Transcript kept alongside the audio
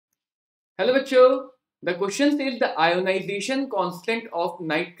Hello बच्चों, the question says the ionization constant of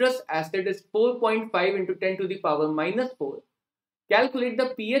nitrous acid is 4.5 into 10 to the power minus 4. Calculate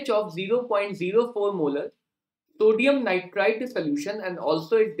the pH of 0.04 molar sodium nitrite solution and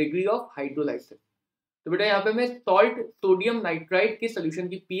also its degree of hydrolysis. तो बेटा यहाँ पे हमें salt sodium nitrite के solution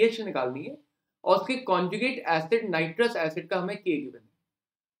की pH निकालनी है और उसके कॉन्जुगेट एसिड नाइट्रस एसिड का हमें के गिवन है.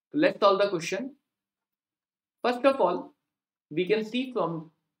 तो let's solve the question. First of all we can see from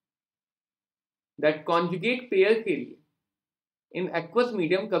that conjugate pair के लिए इन एक्वस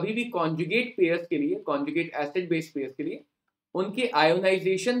मीडियम कभी भी कॉन्जुगेट पेयर्स के लिए कॉन्जुगेट एसिड बेस्ड पेयर्स के लिए उनके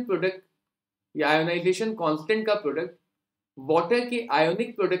आयोनाइजेशन प्रोडक्ट या आयोनाइजेशन कांस्टेंट का प्रोडक्ट वाटर के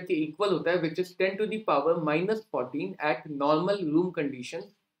आयोनिक प्रोडक्ट के इक्वल होता है which is 10 to the power minus 14 eight normal room condition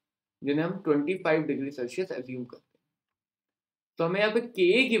जिन्हें हम 25 डिग्री सेल्सियस एज्यूम करते हैं. तो हमें यहाँ पे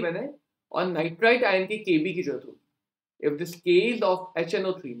के गिवन है और नाइट्राइट आयन के केबी की जरूरत होगी. If this K is of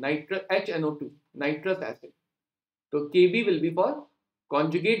HNO3, HNO2, nitrous acid, so Kb will be for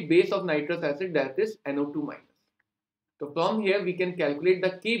conjugate base of nitrous acid, that is NO2 minus. So from here we can calculate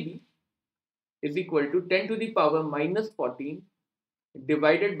the Kb is equal to 10 to the power minus 14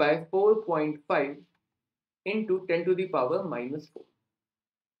 divided by 4.5 into 10 to the power minus 4.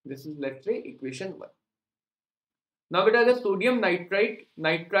 This is, let's say, equation 1. Now बेटा अगर sodium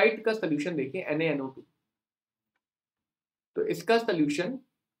nitrite का solution देखें NaNO2, तो इसका solution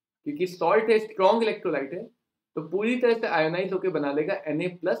क्योंकि salt है, strong electrolyte है, तो पूरी तरह से आयोनाइज होकर बना लेगा Na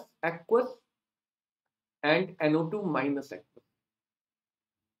plus aqueous and NO2 minus aqueous.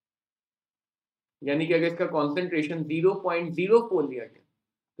 यानी कि अगर इसका कॉन्सेंट्रेशन 0.04 लिया गया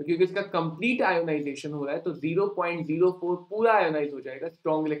तो क्योंकि इसका कंप्लीट आयोनाइजेशन हो रहा है तो 0.04 पूरा आयोनाइज हो जाएगा.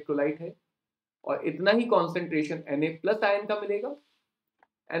 स्ट्रॉन्ग इलेक्ट्रोलाइट है और इतना ही कॉन्सेंट्रेशन Na प्लस आयन का मिलेगा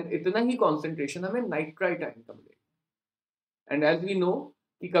एंड इतना ही कॉन्सेंट्रेशन हमें नाइट्राइट आयन का मिलेगा. एंड एज वी नो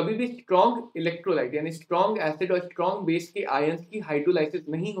कि कभी भी स्ट्रॉन्ग इलेक्ट्रोलाइट यानी स्ट्रॉन्ग एसिड और स्ट्रॉन्ग बेस के आयंस की हाइड्रोलाइसिस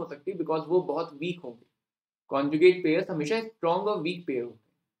नहीं हो सकती बिकॉज वो बहुत वीक होंगे. कॉन्जुगेट पेयर्स हमेशा स्ट्रॉन्ग और वीक पेयर होते हैं.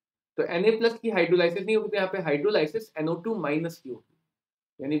 तो Na प्लस की हाइड्रोलाइसिस नहीं होगी तो यहाँ पे हाइड्रोलाइसिस NO2 माइनस की होगी.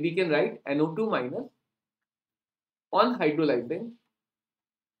 यानी we can write NO2 minus on hydrolysing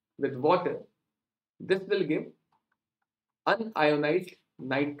with water this will give unionised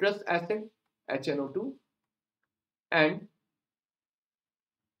nitrous acid HNO2 and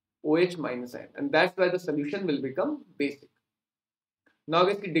OH minus ion, and that's why the solution will become basic. Now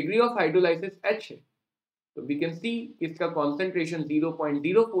इसकी degree of hydrolysis H है तो we can see कि इसका concentration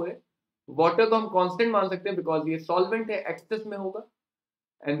 0.04 है. Water को हम constant मान सकते हैं बिकॉज ये सॉल्वेंट है, एक्सेस में होगा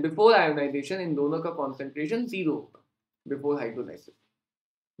एंड बिफोर आयोनाइजेशन इन दोनों का कॉन्सेंट्रेशन 0 होगा before hydrolysis.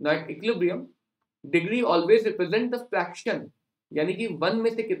 Now at equilibrium degree always represent the fraction यानी कि 1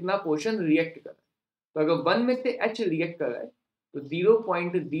 में से कितना पोर्शन रिएक्ट कर रहा है. तो अगर 1 में से H रिएक्ट कर रहा है तो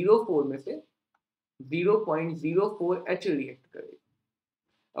 0.04 में से 0.04 H रिएक्ट करेगा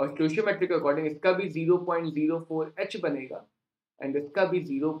और स्टोइचियोमेट्रिक अकॉर्डिंग इसका भी 0.04 H बनेगा एंड इसका भी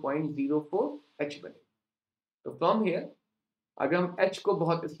 0.04 H बनेगा. तो फ्रॉम हियर अगर हम H को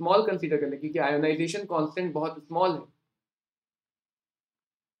बहुत स्मॉल कंसीडर कर लें क्योंकि आयोनाइजेशन कांस्टेंट बहुत स्मॉल है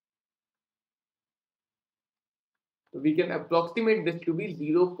तो we can approximate this to be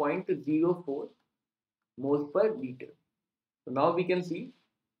 0.04 moles per liter. So now we can see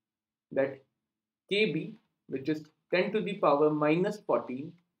that Kb, which is 10 to the power minus 14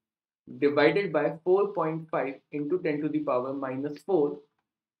 divided by 4.5 into 10 to the power minus 4,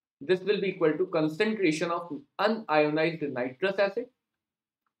 this will be equal to concentration of unionized nitrous acid,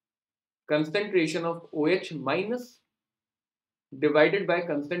 concentration of OH minus divided by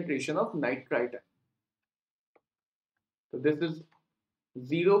concentration of nitrite. So this is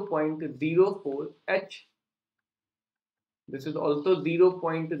 0.04 H. This is also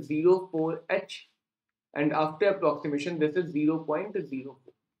 0.04 H and after approximation this is 0.04.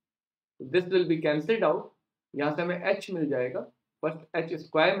 So this will be cancelled out. यहाँ से हमें H मिल जाएगा. First H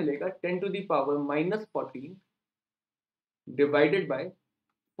square मिलेगा 10 to the power minus 14 divided by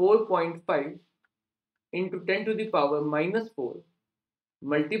 4.5 into 10 to the power minus 4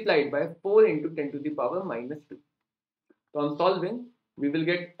 multiplied by 4 into 10 to the power minus 2. So on solving we will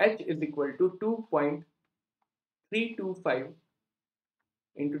get H is equal to 2.325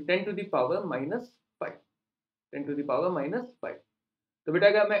 into 10 to the power minus 5. 10 to the power minus 5. तो बेटा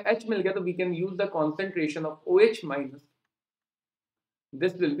अगर हमें H मिल गया तो we can use the concentration of OH minus.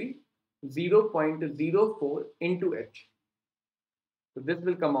 This will be 0.04 into H. So this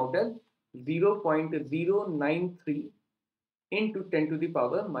will come out as 0.093 into 10 to the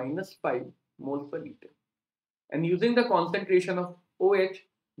power minus 5 moles per liter. And using the concentration of OH,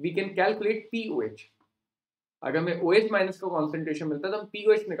 we can calculate POH. अगर हमें OH minus का concentration मिलता है तो हम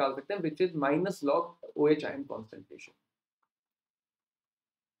POH निकाल सकते हैं, which is minus log OH ion concentration.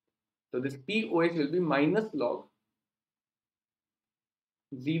 So this POH will be minus log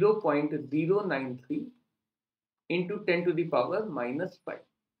 0.093 into 10 to the power minus 5.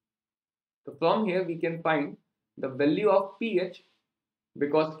 So from here we can find the value of pH,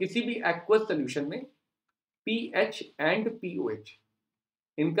 because किसी भी aqueous solution में pH and POH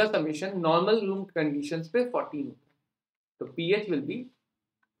इनका summation normal room conditions पे 14 होता है. तो pH will be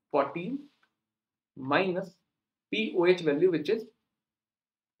 14 minus POH value which is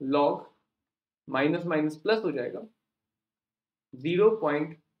log minus minus plus हो जाएगा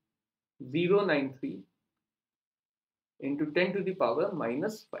 0.093 into 10 to the power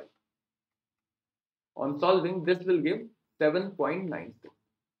minus 5. On solving, this will give 7.96.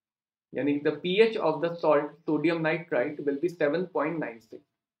 Yani the pH of the salt sodium nitrite will be 7.96,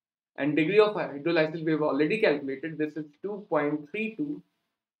 and degree of hydrolysis we have already calculated. This is 2.32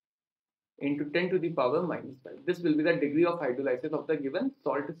 into 10 to the power minus 5. This will be the degree of hydrolysis of the given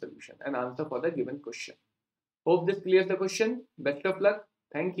salt solution, and answer for the given question. Hope this clears the question. Best of luck.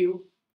 Thank you.